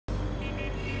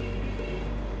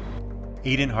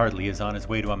Aidan Hartley is on his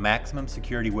way to a maximum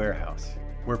security warehouse,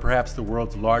 where perhaps the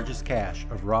world's largest cache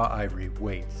of raw ivory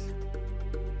waits.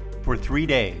 For 3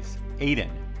 days,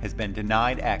 Aidan has been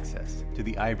denied access to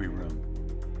the ivory room.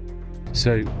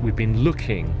 So we've been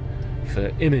looking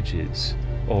for images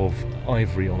of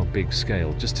ivory on a big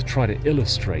scale, just to try to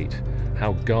illustrate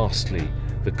how ghastly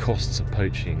the costs of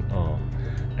poaching are.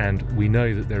 And we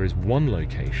know that there is one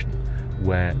location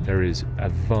where there is a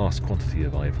vast quantity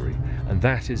of ivory, and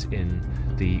that is in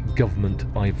the government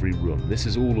ivory room. This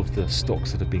is all of the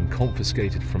stocks that have been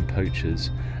confiscated from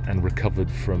poachers and recovered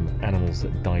from animals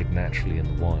that died naturally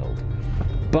in the wild.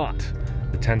 But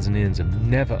the Tanzanians have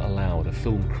never allowed a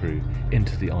film crew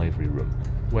into the ivory room.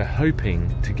 We're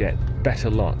hoping to get better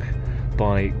luck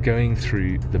by going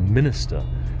through the minister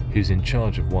who's in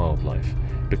charge of wildlife,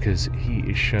 because he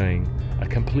is showing a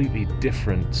completely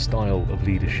different style of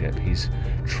leadership. He's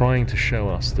trying to show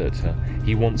us that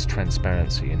he wants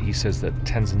transparency, and he says that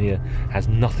Tanzania has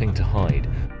nothing to hide.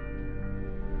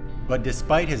 But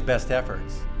despite his best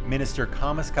efforts, Minister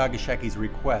Khamis Kagasheki's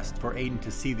request for Aidan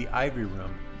to see the ivory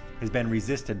room has been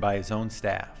resisted by his own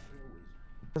staff.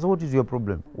 So what is your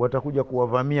problem? Watakuja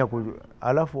kuwavamia,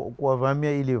 alafu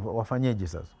kuwavamia ili wafanyeje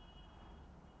sasa?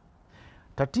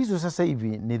 Tatizo sasa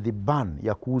hivi ni the ban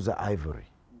ya kuuza ivory.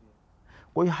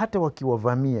 Kwa hiyo hata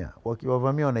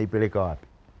wakiwavamia wanaipeleka wapi?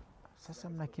 Sasa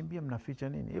mnakimbia, mnaficha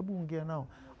nini? Hebu ongea nao.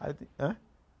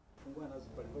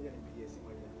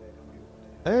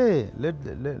 Let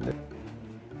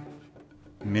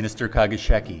Minister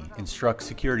Kagasheki instructs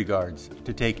security guards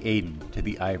to take Aidan to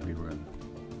the ivory room.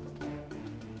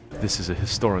 This is a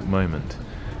historic moment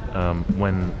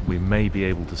when we may be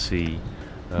able to see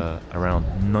around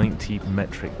 90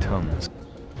 metric tons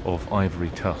of ivory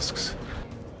tusks.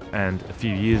 And a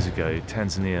few years ago,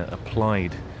 Tanzania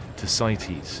applied to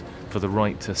CITES for the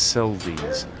right to sell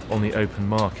these on the open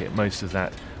market. Most of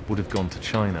that would have gone to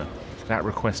China. That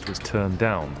request was turned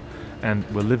down. And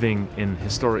we're living in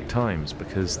historic times,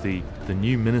 because the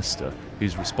new minister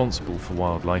who's responsible for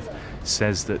wildlife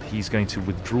says that he's going to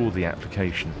withdraw the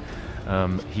application.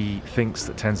 He thinks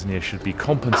that Tanzania should be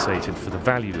compensated for the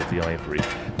value of the ivory,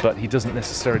 but he doesn't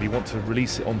necessarily want to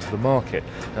release it onto the market.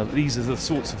 Now, these are the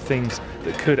sorts of things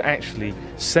that could actually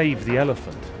save the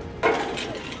elephant.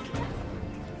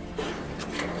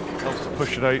 Helps to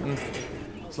push it open.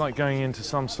 It's like going into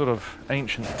some sort of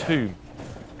ancient tomb.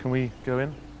 Can we go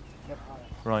in?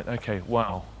 Right, okay,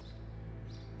 wow.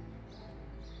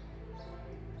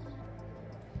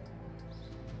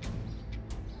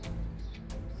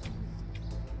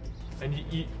 And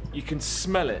you can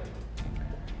smell it.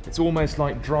 It's almost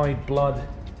like dried blood.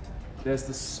 There's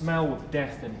the smell of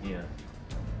death in here.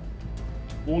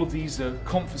 All of these are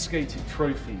confiscated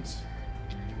trophies.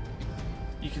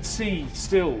 You can see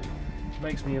still, it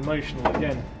makes me emotional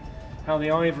again, how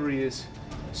the ivory is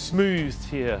smoothed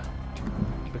here,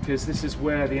 because this is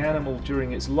where the animal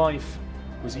during its life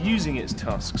was using its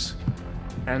tusks.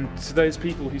 And to those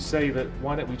people who say that,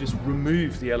 why don't we just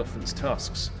remove the elephant's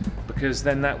tusks, because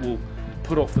then that will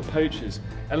put off the poachers.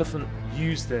 Elephant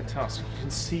used their tusks. You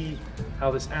can see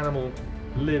how this animal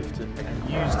lived and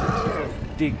used it to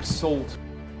dig salt.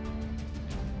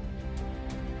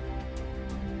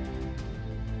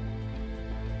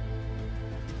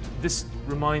 This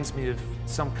reminds me of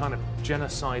some kind of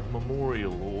genocide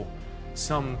memorial, or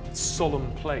some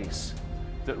solemn place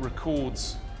that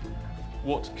records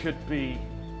what could be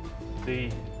the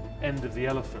end of the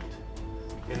elephant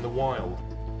in the wild.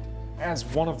 As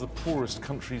one of the poorest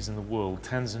countries in the world,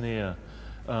 Tanzania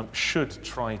should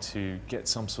try to get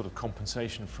some sort of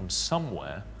compensation from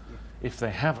somewhere, if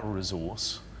they have a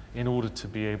resource, in order to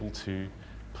be able to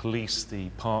police the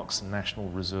parks and national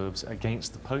reserves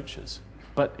against the poachers.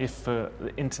 But if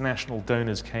international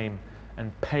donors came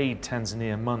and paid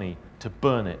Tanzania money to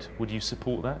burn it, would you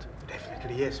support that?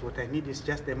 Definitely, yes. What I need is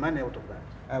just the money out of that.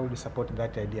 I would support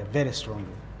that idea very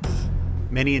strongly.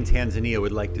 Many in Tanzania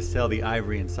would like to sell the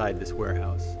ivory inside this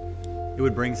warehouse. It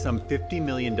would bring some $50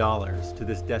 million to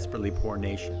this desperately poor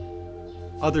nation.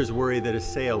 Others worry that a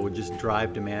sale would just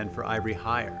drive demand for ivory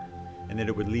higher, and that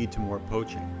it would lead to more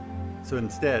poaching. So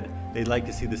instead, they'd like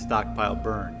to see the stockpile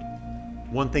burned.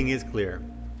 One thing is clear: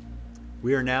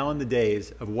 we are now in the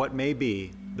days of what may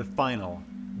be the final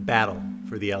battle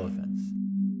for the elephant.